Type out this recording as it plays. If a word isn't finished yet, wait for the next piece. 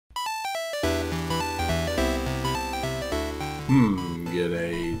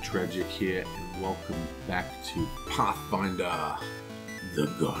G'day, Tragic here, and welcome back to Pathfinder, the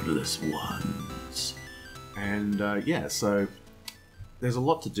Godless Ones. And yeah, so there's a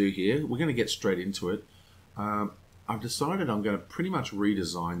lot to do here. We're going to get straight into it. I've decided I'm going to pretty much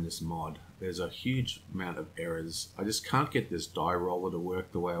redesign this mod. There's a huge amount of errors. I just can't get this die roller to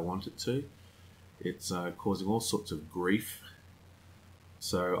work the way I want it to. It's causing all sorts of grief.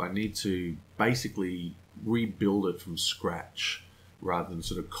 So I need to basically rebuild it from scratch rather than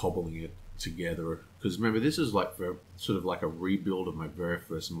sort of cobbling it together. Because remember, this is like sort of like a rebuild of my very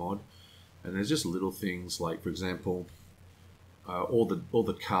first mod, and there's just little things like, for example, all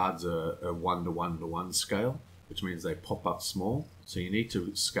the cards are 1:1:1 scale, which means they pop up small. So you need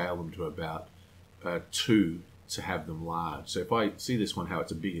to scale them to about 2 to have them large. So if I see this one, how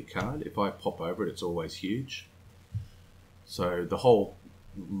it's a bigger card, if I pop over it, it's always huge. So the whole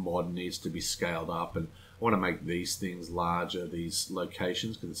mod needs to be scaled up, and I want to make these things larger, these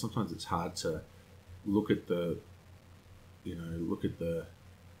locations, because sometimes it's hard to look at the, I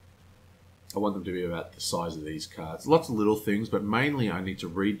want them to be about the size of these cards. Lots of little things, but mainly I need to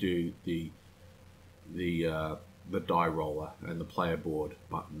redo the die roller and the player board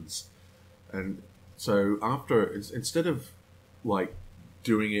buttons. And so instead of like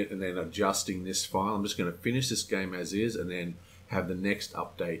doing it and then adjusting this file, I'm just going to finish this game as is and then have the next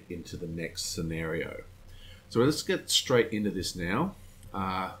update into the next scenario. So let's get straight into this now.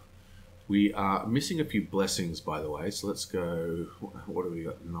 We are missing a few blessings, by the way. So let's go, what do we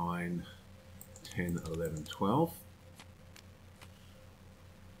got? 9, 10, 11, 12.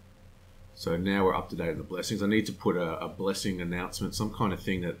 So now we're up to date on the blessings. I need to put a blessing announcement, some kind of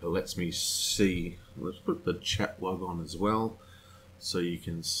thing that lets me see. Let's put the chat log on as well, so you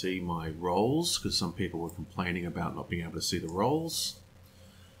can see my rolls, because some people were complaining about not being able to see the rolls.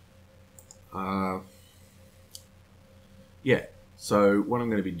 Yeah, so what I'm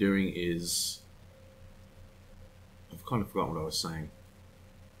going to be doing is, I've kind of forgotten what I was saying.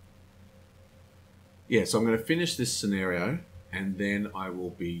 Yeah, so I'm going to finish this scenario, and then I will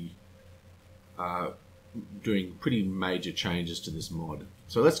be doing pretty major changes to this mod.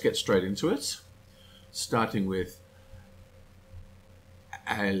 So let's get straight into it, starting with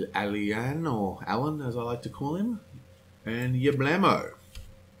Alian, or Alan as I like to call him, and Yablamo.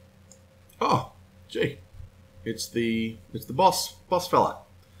 Oh, gee, it's the boss fella,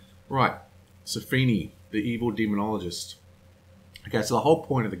 right? Safini, the evil demonologist. Okay, so the whole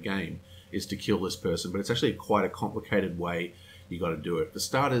point of the game is to kill this person, but it's actually quite a complicated way you got to do it. For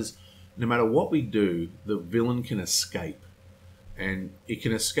starters, no matter what we do, the villain can escape, and it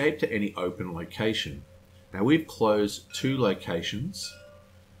can escape to any open location. Now we've closed 2 locations,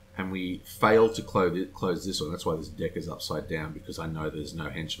 and we failed to close this one. That's why this deck is upside down, because I know there's no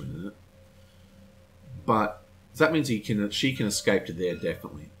henchman in it. But that means she can escape to there,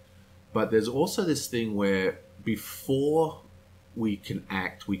 definitely. But there's also this thing where before we can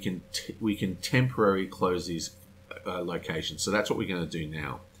act, we can temporarily close these locations. So that's what we're going to do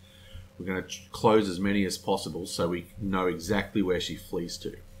now. We're going to close as many as possible so we know exactly where she flees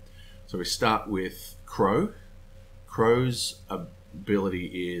to. So we start with Crow. Crow's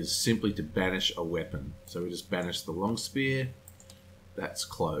ability is simply to banish a weapon. So we just banish the long spear. That's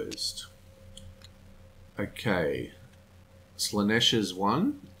closed. Okay. Slaanesha's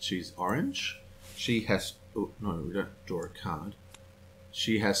one. She's orange. She has... Oh, no, we don't draw a card.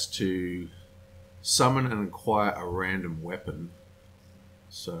 She has to summon and acquire a random weapon.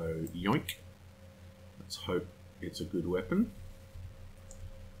 So, yoink. Let's hope it's a good weapon.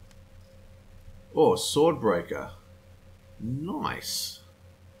 Oh, Swordbreaker. Nice.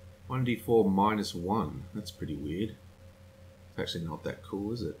 1d4 -1. That's pretty weird. It's actually not that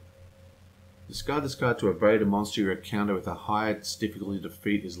cool, is it? Discard this card to evade a monster you encounter with a highest difficulty to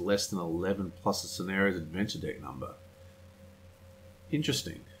defeat is less than 11 plus the scenario's adventure deck number.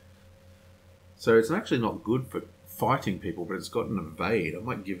 Interesting. So it's actually not good for fighting people, but it's got an evade. I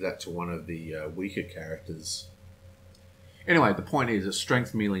might give that to one of the weaker characters. Anyway, the point is, a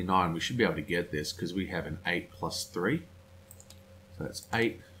strength melee 9. We should be able to get this because we have an 8 plus 3. So that's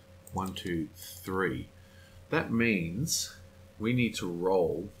 8, 1, 2, 3. That means we need to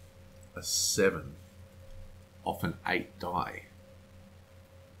roll a 7 off an 8 die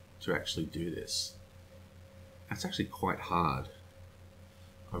to actually do this. That's actually quite hard.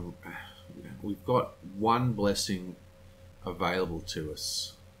 We've got 1 blessing available to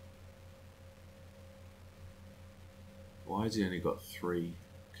us. Why has he only got 3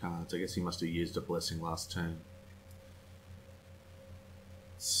 cards? I guess he must have used a blessing last turn.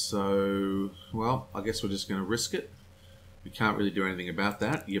 So, well, I guess we're just going to risk it. We can't really do anything about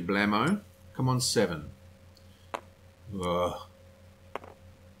that. Yablamo, come on, 7. Ugh.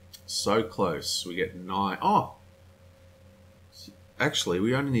 So close. We get 9. Oh! Actually,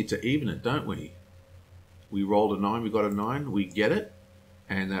 we only need to even it, don't we? We rolled a 9, we got a 9, we get it.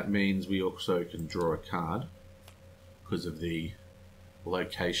 And that means we also can draw a card because of the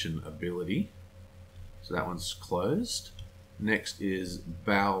location ability. So that one's closed. Next is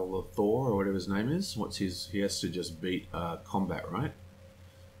Balthor, or whatever his name is. He has to just beat combat, right?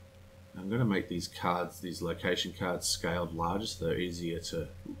 I'm going to make these cards, these location cards, scaled larger so they're easier to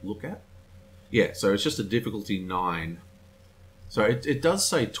look at. Yeah, so it's just a difficulty 9. So it does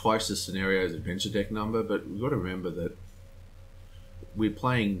say twice the scenario's adventure deck number, but we've got to remember that we're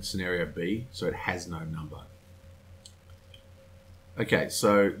playing scenario B, so it has no number. Okay,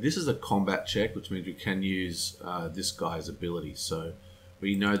 so this is a combat check, which means we can use this guy's ability. So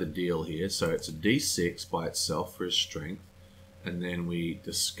we know the deal here. So it's a D6 by itself for his strength, and then we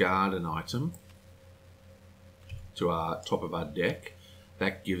discard an item to our top of our deck.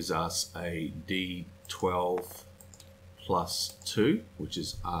 That gives us a D12 plus 2, which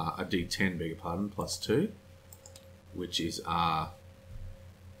is a D10, beg your pardon, plus 2, which is our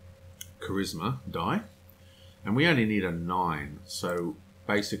charisma die. And we only need a 9, so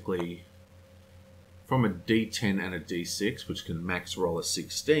basically from a D10 and a D6, which can max roll a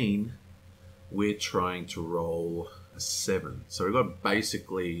 16, we're trying to roll a 7. So we've got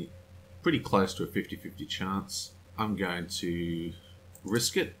basically pretty close to a 50-50 chance. I'm going to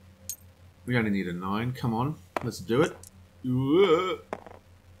risk it. We only need a 9. Come on, let's do it.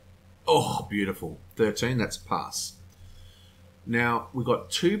 Oh, beautiful. 13, that's a pass. Now, we've got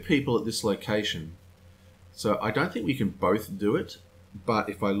 2 people at this location. So I don't think we can both do it, but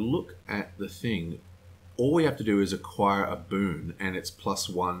if I look at the thing, all we have to do is acquire a boon, and it's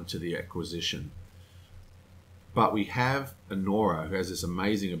 +1 to the acquisition. But we have Honora, who has this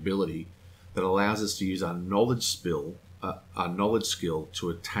amazing ability that allows us to use our knowledge skill to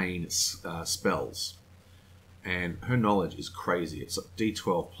attain spells. And her knowledge is crazy. It's like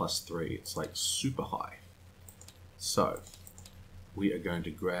D12 plus 3. It's like super high. So we are going to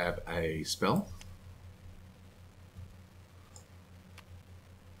grab a spell.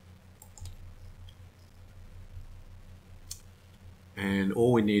 And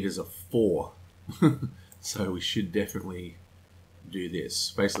all we need is a 4. So we should definitely do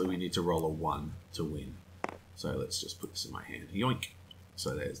this. Basically, we need to roll a 1 to win. So let's just put this in my hand. Yoink.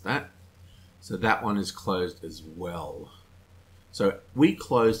 So there's that. So that one is closed as well. So we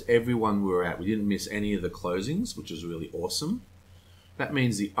closed everyone we were at. We didn't miss any of the closings, which is really awesome. That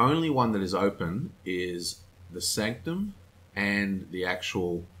means the only one that is open is the Sanctum and the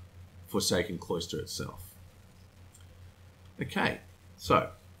actual Forsaken Cloister itself. Okay,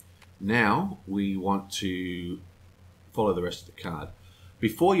 so now we want to follow the rest of the card.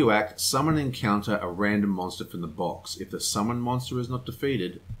 Before you act, summon and encounter a random monster from the box. If the summoned monster is not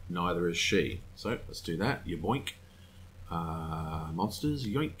defeated, neither is she. So let's do that. You boink. Monsters,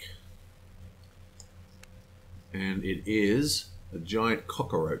 yoink. And it is a giant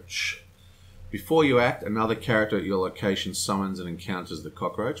cockroach. Before you act, another character at your location summons and encounters the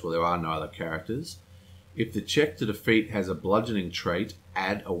cockroach. Well, there are no other characters. If the check to defeat has a bludgeoning trait,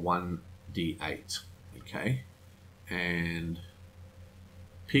 add a 1d8. Okay. And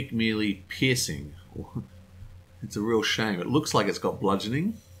pick merely piercing. It's a real shame. It looks like it's got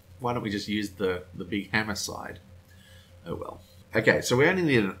bludgeoning. Why don't we just use the big hammer side? Oh well. Okay, so we only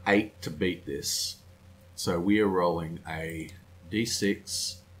need an 8 to beat this. So we are rolling a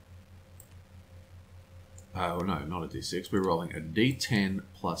d6. Oh no, not a d6. We're rolling a d10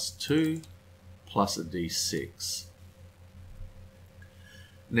 plus 2 plus a d6.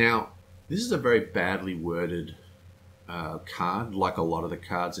 Now, this is a very badly worded card, like a lot of the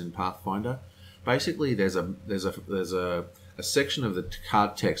cards in Pathfinder. Basically, there's a section of the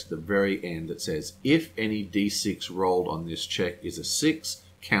card text at the very end that says, if any d6 rolled on this check is a 6,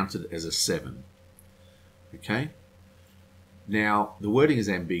 counted as a 7. Okay? Now, the wording is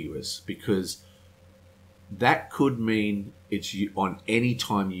ambiguous because that could mean it's on any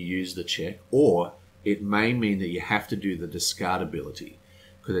time you use the check, or it may mean that you have to do the discard ability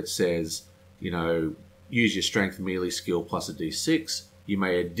because it says, you know, use your strength melee skill plus a d6. You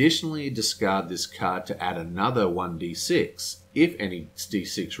may additionally discard this card to add another 1d6. If any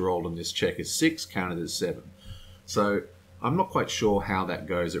d6 rolled on this check is 6, counted as 7. So I'm not quite sure how that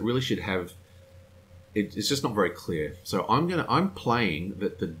goes. It really should have. It's just not very clear. So I'm playing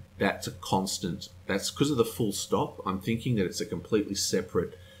that's a constant. That's because of the full stop. I'm thinking that it's a completely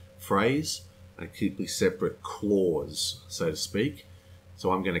separate phrase, a completely separate clause, so to speak.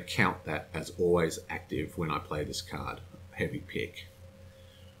 So I'm going to count that as always active when I play this card. Heavy pick.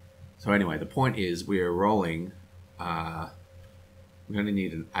 So anyway, the point is we are rolling we only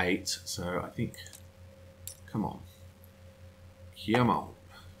need an 8, so I think, come on. Come on.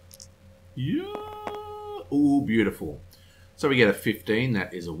 Yeah. Ooh, beautiful. So we get a 15,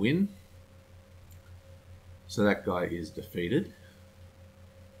 that is a win. So that guy is defeated.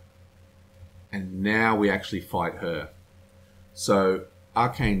 And now we actually fight her. So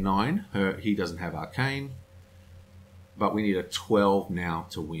Arcane 9, he doesn't have Arcane. But we need a 12 now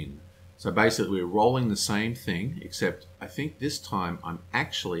to win. So basically we're rolling the same thing, except I think this time I'm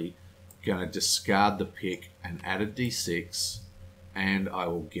actually going to discard the pick and add a d6. And I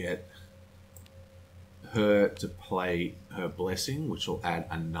will get her to play her blessing, which will add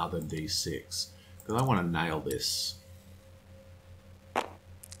another d6. Because I want to nail this.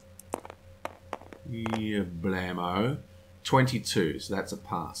 Yeah, blammo. 22, so that's a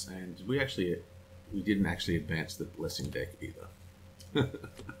pass. And we didn't actually advance the blessing deck either.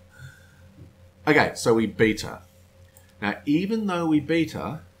 Okay, so we beat her. Now, even though we beat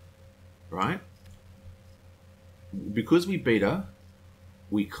her, right? Because we beat her,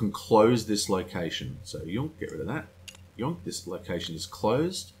 we can close this location. So yonk, get rid of that. Yonk, this location is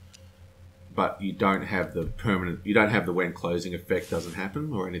closed. But you don't have the permanent, you don't have the when closing effect doesn't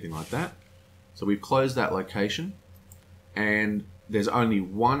happen or anything like that. So we've closed that location. And there's only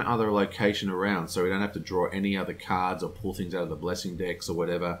one other location around, so we don't have to draw any other cards or pull things out of the blessing decks or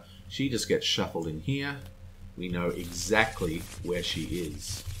whatever. She just gets shuffled in here. We know exactly where she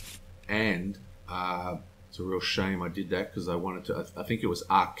is. And it's a real shame I did that because I wanted to, I think it was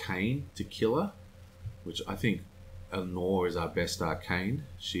Arcane to kill her, which I think Eleanor is our best Arcane.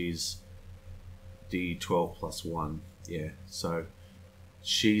 She's D12 plus 1. Yeah, so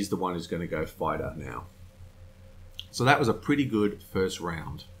she's the one who's going to go fight her now. So that was a pretty good first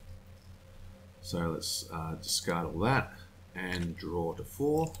round. So let's discard all that and draw to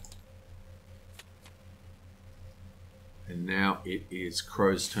 4. And now it is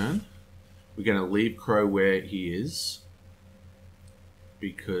Crow's turn. We're going to leave Crow where he is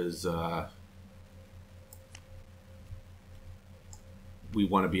because we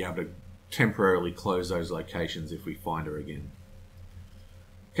want to be able to temporarily close those locations if we find her again.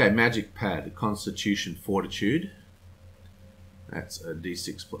 Okay, Magic Pad, Constitution Fortitude. That's a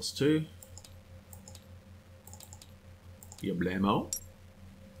d6 plus 2. Yablamo.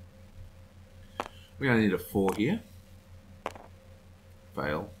 We're going to need a 4 here.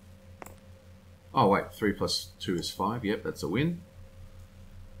 Fail. Oh wait, 3 plus 2 is 5. Yep, that's a win.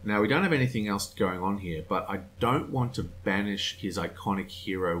 Now we don't have anything else going on here, but I don't want to banish his iconic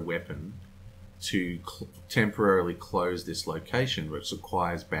hero weapon to temporarily close this location, which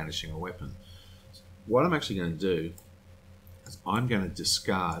requires banishing a weapon. What I'm actually going to do is I'm going to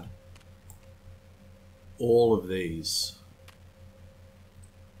discard all of these.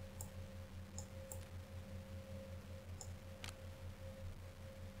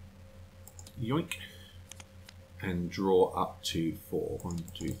 Yoink. And draw up to 4. 1,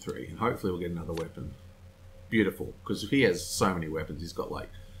 2, 3. And hopefully we'll get another weapon. Beautiful. Because he has so many weapons. He's got like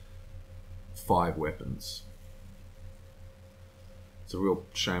 5 weapons. It's a real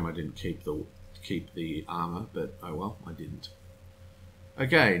shame I didn't keep the armor, but oh well, I didn't.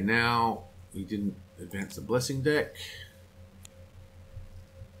 Okay, now we didn't advance the blessing deck.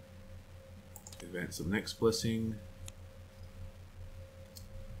 Advance the next blessing.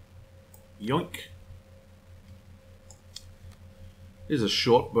 Yoink. Here's a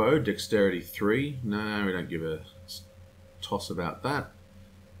short bow, dexterity 3. No, we don't give a toss about that.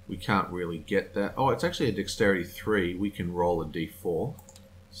 We can't really get that. Oh, it's actually a dexterity 3. We can roll a d4.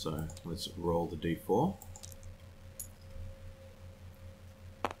 So let's roll the d4.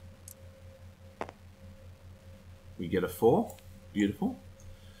 We get a 4. Beautiful.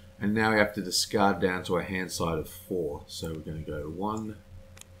 And now we have to discard down to a hand side of 4. So we're going to go 1,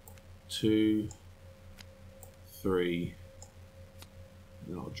 2, 3,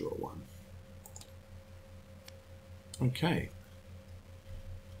 and I'll draw 1. Okay.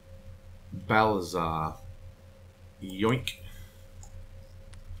 Balazar. Yoink.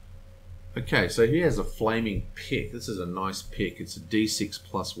 Okay, so he has a flaming pick. This is a nice pick. It's a d6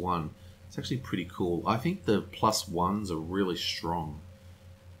 plus 1. It's actually pretty cool. I think the plus 1s are really strong.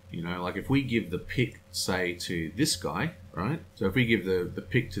 You know, like if we give the pick, say, to this guy, right? So if we give the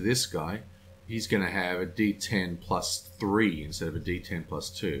pick to this guy, he's going to have a d10 plus 3 instead of a d10 plus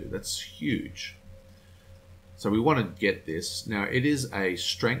 2. That's huge. So we want to get this. Now, it is a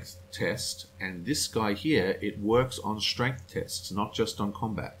strength test, and this guy here, it works on strength tests, not just on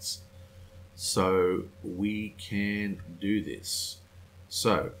combats. So we can do this.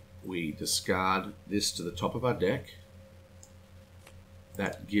 So we discard this to the top of our deck.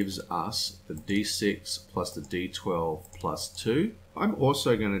 that gives us the D6 plus the D12 plus 2. I'm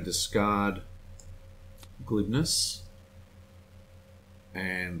also going to discard glibness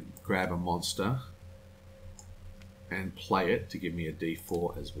and grab a monster and play it to give me a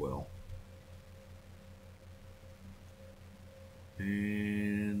D4 as well.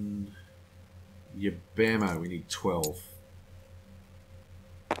 And Yabamo, we need 12.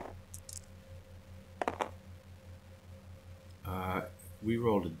 We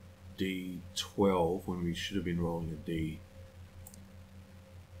rolled a D12 when we should have been rolling a D.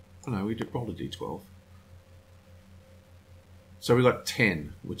 Oh no, we rolled a D12. So we got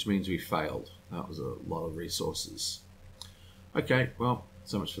 10, which means we failed. That was a lot of resources. Okay, well,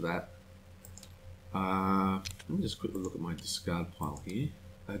 so much for that. Let me just quickly look at my discard pile here.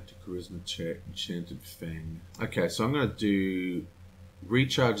 Add to charisma check, enchanted fang. Okay, so I'm going to do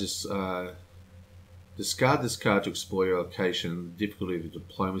recharge this. Discard this card to explore your location. The difficulty of the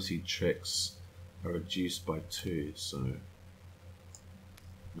diplomacy checks are reduced by 2, so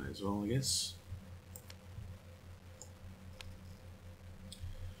may as well, I guess.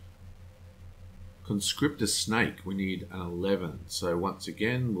 Conscript a snake. We need an 11. So once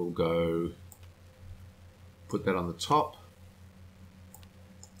again, we'll go put that on the top.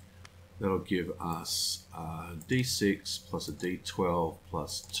 That'll give us a D6 plus a D12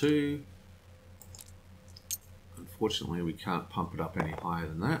 plus 2. Unfortunately, we can't pump it up any higher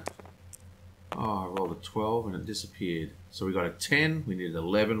than that. Oh, I rolled a 12 and it disappeared. So we got a 10, we needed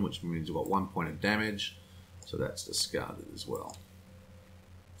 11, which means we've got 1 point of damage. So that's discarded as well.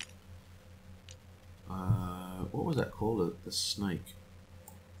 What was that called? The snake.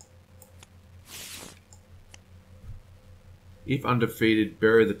 If undefeated,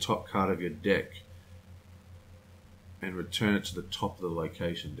 bury the top card of your deck and return it to the top of the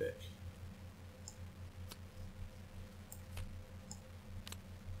location deck.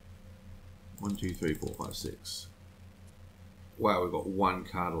 One, two, three, four, five, six. Wow, we've got 1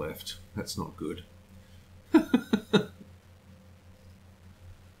 card left. That's not good.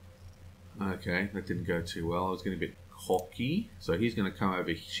 Okay, that didn't go too well. I was getting a bit cocky. So he's going to come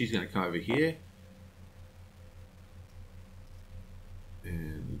over. She's going to come over here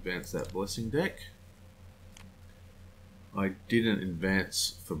and advance that blessing deck. I didn't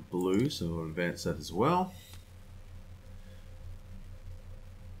advance for blue, so I'll advance that as well.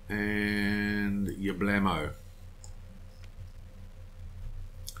 And Yablamo.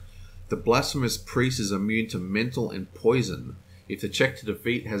 The blasphemous priest is immune to mental and poison. If the check to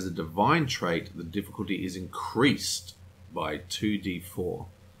defeat has a divine trait, the difficulty is increased by 2d4.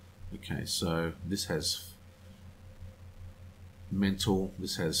 Okay, so this has mental,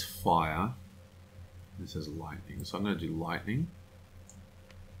 this has fire, this has lightning. So I'm going to do lightning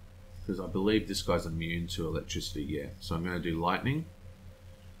because I believe this guy's immune to electricity. Yeah, so I'm going to do lightning.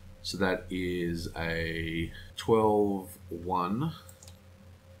 So that is a 12-1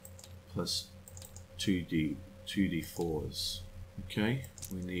 plus 2d4s. Okay,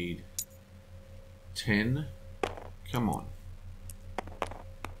 we need 10. Come on.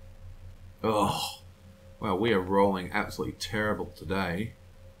 Oh, wow, we are rolling absolutely terrible today.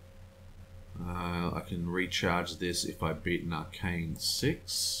 I can recharge this if I beat an arcane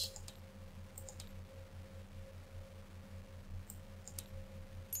 6.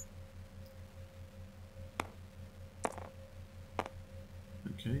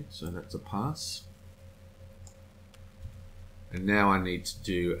 Okay, so that's a pass. And now I need to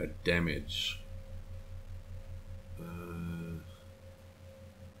do a damage. I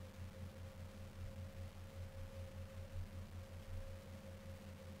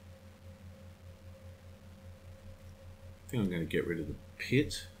think I'm going to get rid of the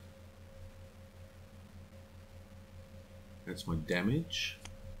pit. That's my damage.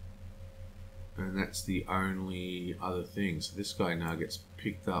 And that's the only other thing. So this guy now gets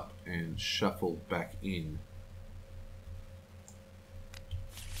picked up and shuffled back in.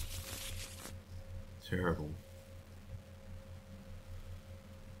 Terrible.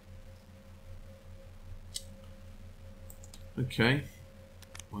 Okay.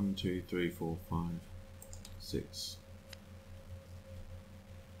 1, 2, 3, 4, 5, 6.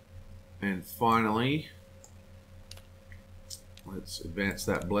 And finally, let's advance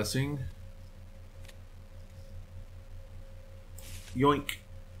that blessing. Yoink.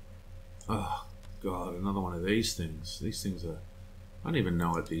 Oh, God, another one of these things. These things are... I don't even know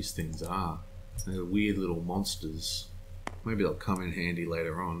what these things are. They're weird little monsters. Maybe they'll come in handy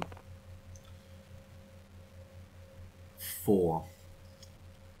later on. 4.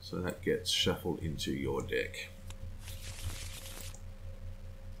 So that gets shuffled into your deck.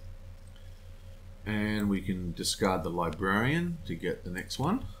 And we can discard the librarian to get the next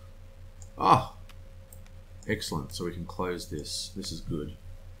one. Ah, excellent. So we can close this. This is good.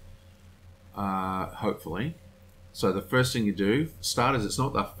 Hopefully. So the first thing you do, starters, it's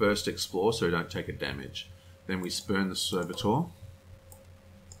not the first explore, so we don't take a damage. Then we spurn the servitor.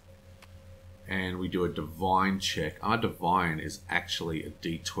 And we do a divine check. Our divine is actually a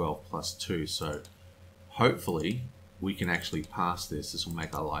d12 plus 2, so hopefully we can actually pass this. This will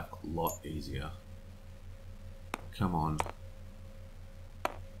make our life a lot easier. Come on.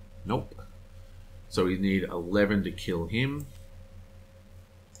 Nope. So we need 11 to kill him.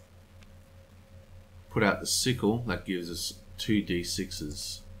 Put out the sickle. That gives us 2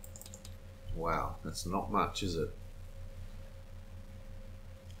 d6s. Wow, that's not much, is it?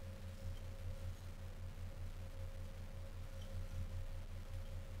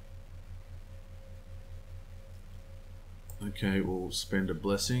 Okay, we'll spend a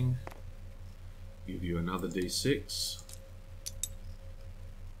blessing. Give you another d6.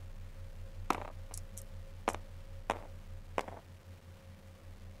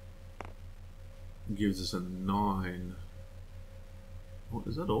 Gives us a 9. What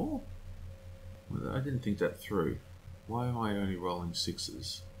is that all? I didn't think that through. Why am I only rolling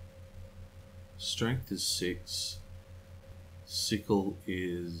 6s? Strength is 6. Sickle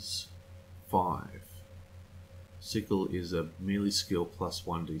is 5. Sickle is a melee skill plus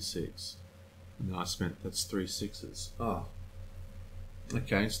 1d6. And then I spent, that's 3 6s. Oh.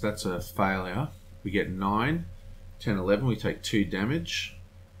 Okay, so that's a failure. We get 9, 10, 11. We take 2 damage.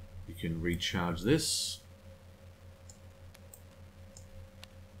 You can recharge this.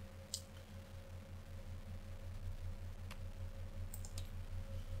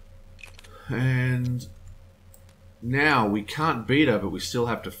 And now we can't beat her, but we still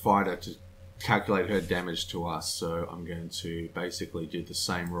have to fight her to calculate her damage to us. So I'm going to basically do the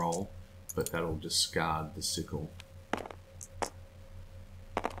same roll, but that'll discard the sickle.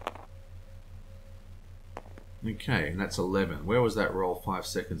 Okay, and that's 11. Where was that roll 5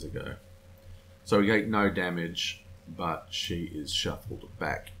 seconds ago? So we get no damage, but she is shuffled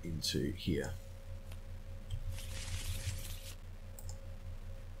back into here.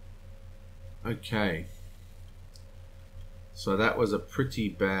 Okay. So that was a pretty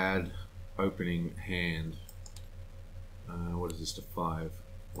bad opening hand. What is this to 5?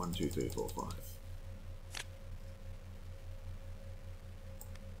 1, 2, 3, 4, 5.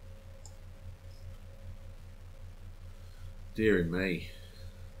 Deary me.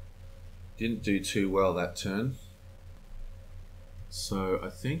 Didn't do too well that turn. So I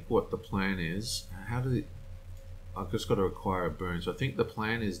think what the plan is, I've just got to acquire a burn. So I think the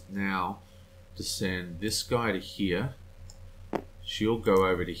plan is now to send this guy to here. She'll go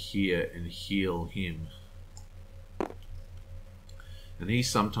over to here and heal him. And he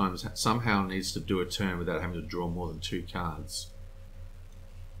somehow needs to do a turn without having to draw more than 2 cards.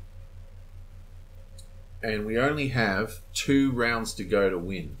 And we only have 2 rounds to go to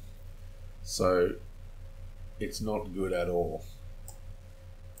win. So it's not good at all.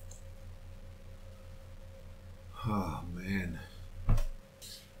 Oh man.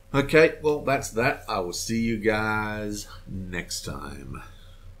 Okay, well that's that. I will see you guys next time.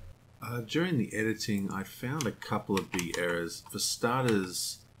 During the editing, I found a couple of big errors. For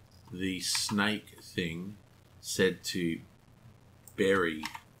starters, the snake thing said to bury,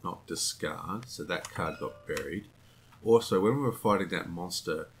 not discard, so that card got buried. Also, when we were fighting that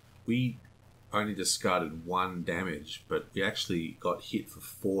monster, we only discarded 1 damage, but we actually got hit for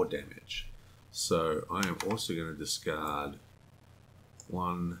 4 damage. So I am also going to discard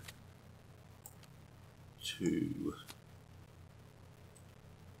 1, 2,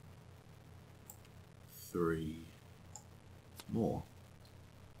 3 more.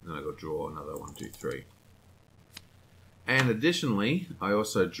 And then I got to draw another 1, 2, 3. And additionally, I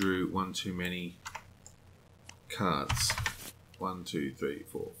also drew 1 too many cards. 1, 2, 3,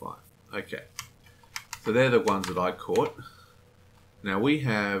 4, 5. Okay. So they're the ones that I caught. Now we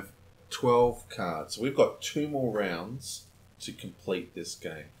have 12 cards. So we've got 2 more rounds to complete this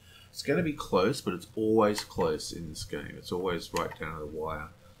game. It's going to be close, but it's always close in this game. It's always right down to the wire.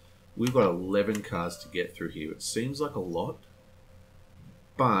 We've got 11 cards to get through here. It seems like a lot,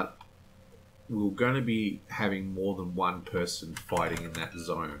 but we're going to be having more than 1 person fighting in that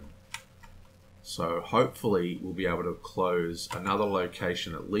zone. So hopefully we'll be able to close another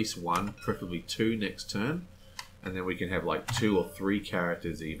location, at least 1, preferably 2 next turn. And then we can have like 2 or 3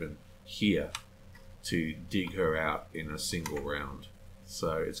 characters even here to dig her out in a single round.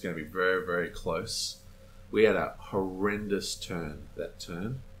 So it's going to be very, very close. We had a horrendous turn that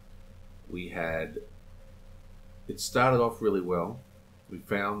turn. It started off really well. We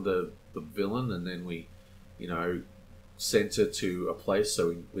found the the villain, and then we, you know, sent her to a place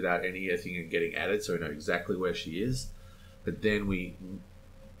without anything and getting added, so we know exactly where she is. But then we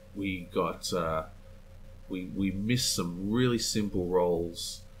got we missed some really simple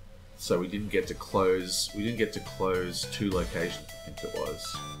rolls, so we didn't get to close. We didn't get to close 2 locations. I think it was.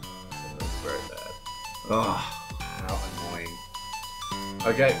 So that was very bad. Oh, how annoying.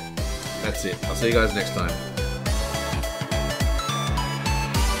 Okay, that's it. I'll see you guys next time.